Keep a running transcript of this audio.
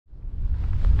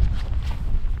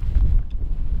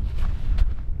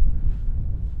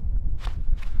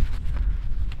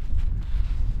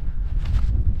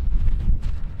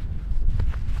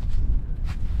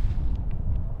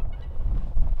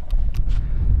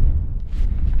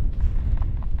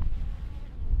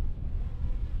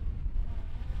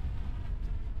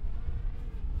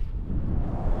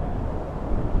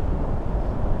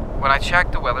When I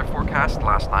checked the weather forecast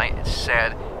last night, it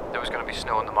said there was going to be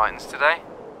snow in the mountains today.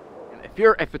 And if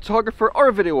you're a photographer or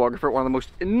a videographer, one of the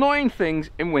most annoying things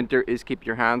in winter is keep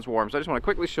your hands warm. So I just want to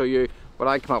quickly show you what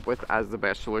I come up with as the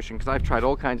best solution, because I've tried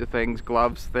all kinds of things: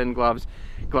 gloves, thin gloves,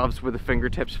 gloves where the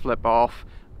fingertips flip off,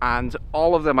 and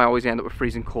all of them I always end up with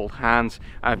freezing cold hands.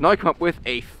 I've now come up with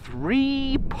a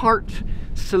 3-part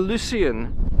solution,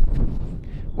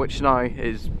 which now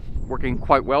is working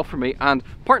quite well for me. And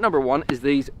part number 1 is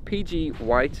these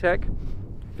PGYTECH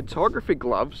Photography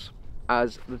Gloves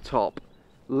as the top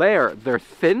layer. They're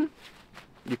thin,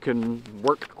 you can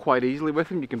work quite easily with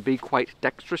them, you can be quite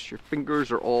dexterous, your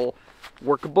fingers are all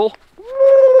workable.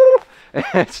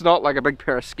 It's not like a big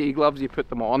pair of ski gloves you put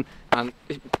them on and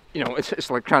you know, it's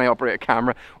like trying to operate a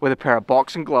camera with a pair of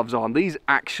boxing gloves on. These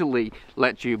actually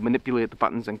let you manipulate the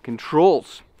buttons and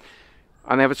controls.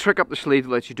 And they have a trick up the sleeve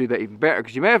that lets you do that even better,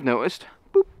 because you may have noticed,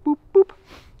 boop, boop, boop,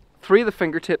 3 of the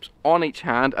fingertips on each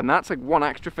hand, and that's like 1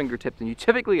 extra fingertip than you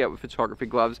typically get with photography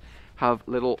gloves, have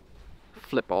little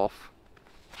flip off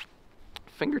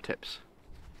fingertips,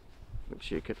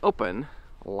 which you could open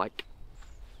like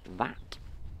that.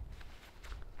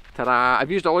 Ta-da! I've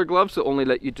used other gloves that only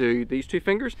let you do these 2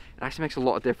 fingers. It actually makes a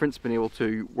lot of difference being able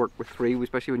to work with 3,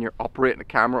 especially when you're operating a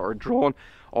camera or a drone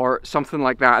or something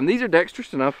like that. And these are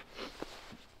dexterous enough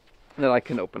that I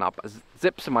can open up as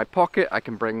zips in my pocket. I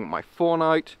can bring my phone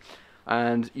out,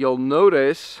 and you'll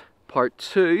notice part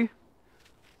 2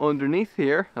 underneath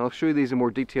here, and I'll show you these in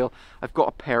more detail. I've got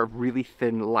a pair of really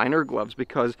thin liner gloves,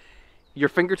 because your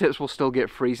fingertips will still get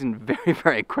freezing very,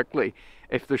 very quickly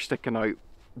if they're sticking out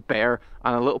bare,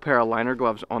 and a little pair of liner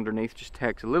gloves underneath just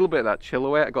takes a little bit of that chill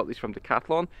away. I got these from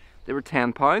Decathlon. They were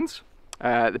 £10.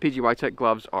 The PGYTECH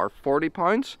gloves are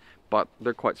 £40, but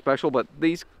they're quite special. But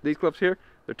these gloves here,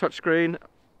 they're touchscreen,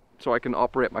 so I can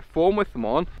operate my phone with them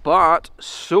on, but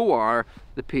so are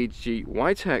the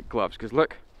PGYTECH gloves, because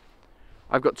look,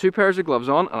 I've got 2 pairs of gloves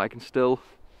on and I can still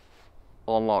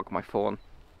unlock my phone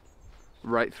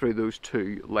right through those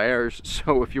 2 layers.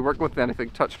 So if you're working with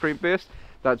anything touchscreen based,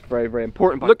 that's very, very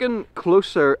important. But looking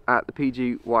closer at the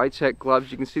PGYTECH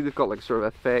gloves, you can see they've got like sort of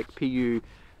a fake PU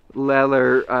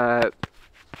leather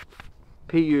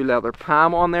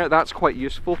palm on there. That's quite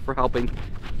useful for helping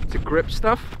to grip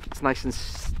stuff. It's nice and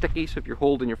sticky, so if you're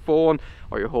holding your phone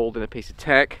or you're holding a piece of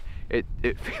tech, it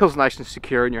feels nice and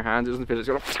secure in your hands. It doesn't feel it's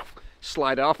gonna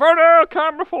slide off. Oh no,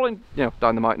 camera falling, you know,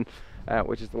 down the mountain,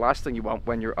 which is the last thing you want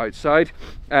when you're outside.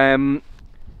 They're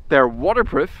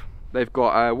waterproof. They've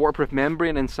got a waterproof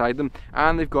membrane inside them,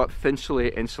 and they've got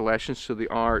Thinsulate insulation, so they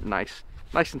are nice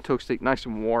and toasty, nice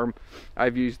and warm.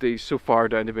 I've used these so far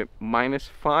down to about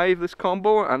 -5, this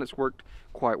combo, and it's worked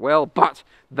quite well. But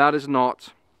that is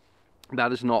not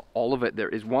all of it. There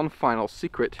is one final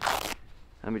secret.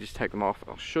 Let me just take them off.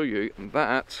 I'll show you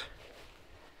that.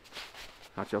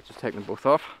 Actually, I'll just take them both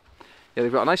off. Yeah,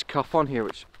 they've got a nice cuff on here,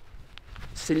 which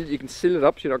you can seal it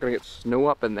up so you're not going to get snow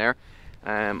up in there.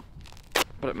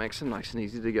 But it makes them nice and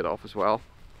easy to get off as well.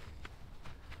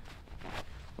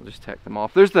 I'll just take them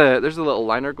off. There's the little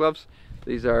liner gloves.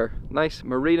 These are nice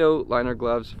merino liner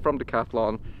gloves from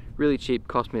Decathlon. Really cheap,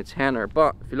 cost me a tenner.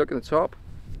 But if you look at the top,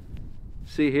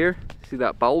 see here, see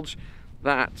that bulge?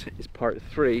 That is part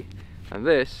 3, and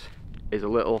this is a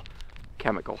little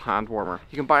chemical hand warmer.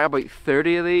 You can buy about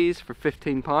 30 of these for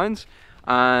 £15,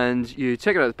 and you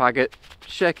take it out of the packet,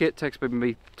 shake it, takes about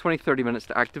maybe 20-30 minutes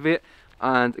to activate,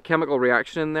 and a chemical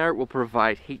reaction in there will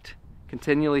provide heat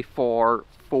continually for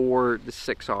 4 to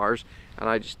 6 hours. And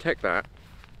I just take that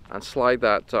and slide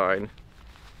that down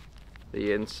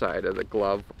the inside of the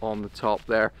glove on the top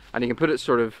there, and you can put it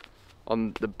sort of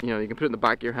on the, you know, you can put it in the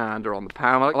back of your hand or on the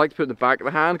palm. I like to put it in the back of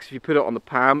the hand, because if you put it on the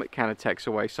palm, it kind of takes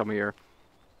away some of your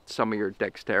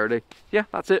dexterity. Yeah,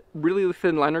 that's it. Really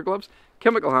thin liner gloves,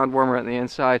 chemical hand warmer at the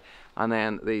inside, and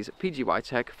then these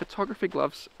PGYTECH photography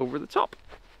gloves over the top.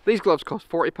 These gloves cost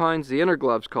 £40, the inner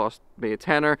gloves cost me a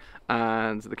tenner,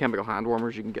 and the chemical hand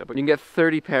warmers you can get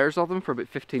 30 pairs of them for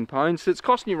about £15, so it's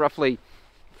costing you roughly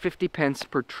 50p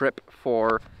per trip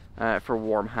for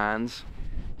warm hands.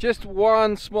 Just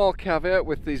one small caveat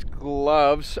with these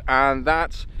gloves, and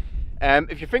that's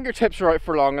if your fingertips are out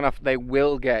for long enough, they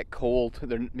will get cold.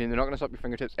 They're not going to stop your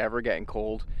fingertips ever getting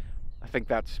cold. I think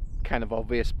that's kind of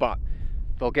obvious, but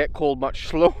they'll get cold much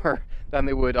slower than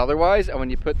they would otherwise, and when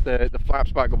you put the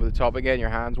flaps back over the top again, your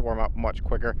hands warm up much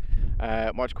quicker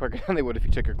than they would if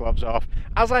you took your gloves off,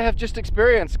 as I have just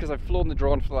experienced, because I've flown the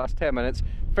drone for the last 10 minutes,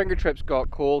 fingertips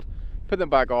got cold, put them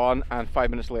back on, and 5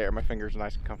 minutes later my fingers are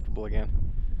nice and comfortable again.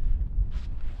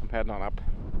 I'm heading on up.